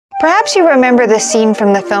Perhaps you remember this scene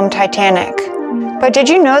from the film Titanic. But did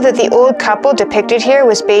you know that the old couple depicted here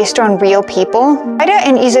was based on real people? Ida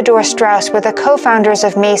and Isadore Straus were the co-founders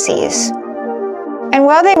of Macy's. And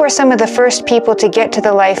while they were some of the first people to get to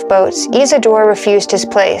the lifeboats, Isadore refused his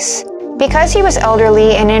place. Because he was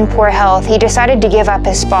elderly and in poor health, he decided to give up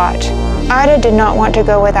his spot. Ida did not want to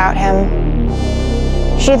go without him.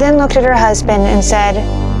 She then looked at her husband and said,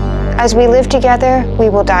 "As we live together, we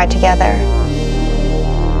will die together."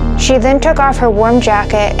 She then took off her warm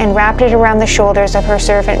jacket and wrapped it around the shoulders of her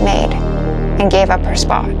servant maid and gave up her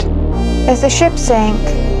spot. As the ship sank,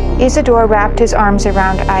 Isadore wrapped his arms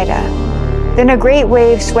around Ida. Then a great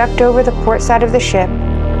wave swept over the port side of the ship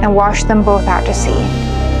and washed them both out to sea.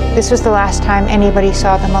 This was the last time anybody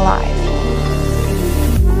saw them alive.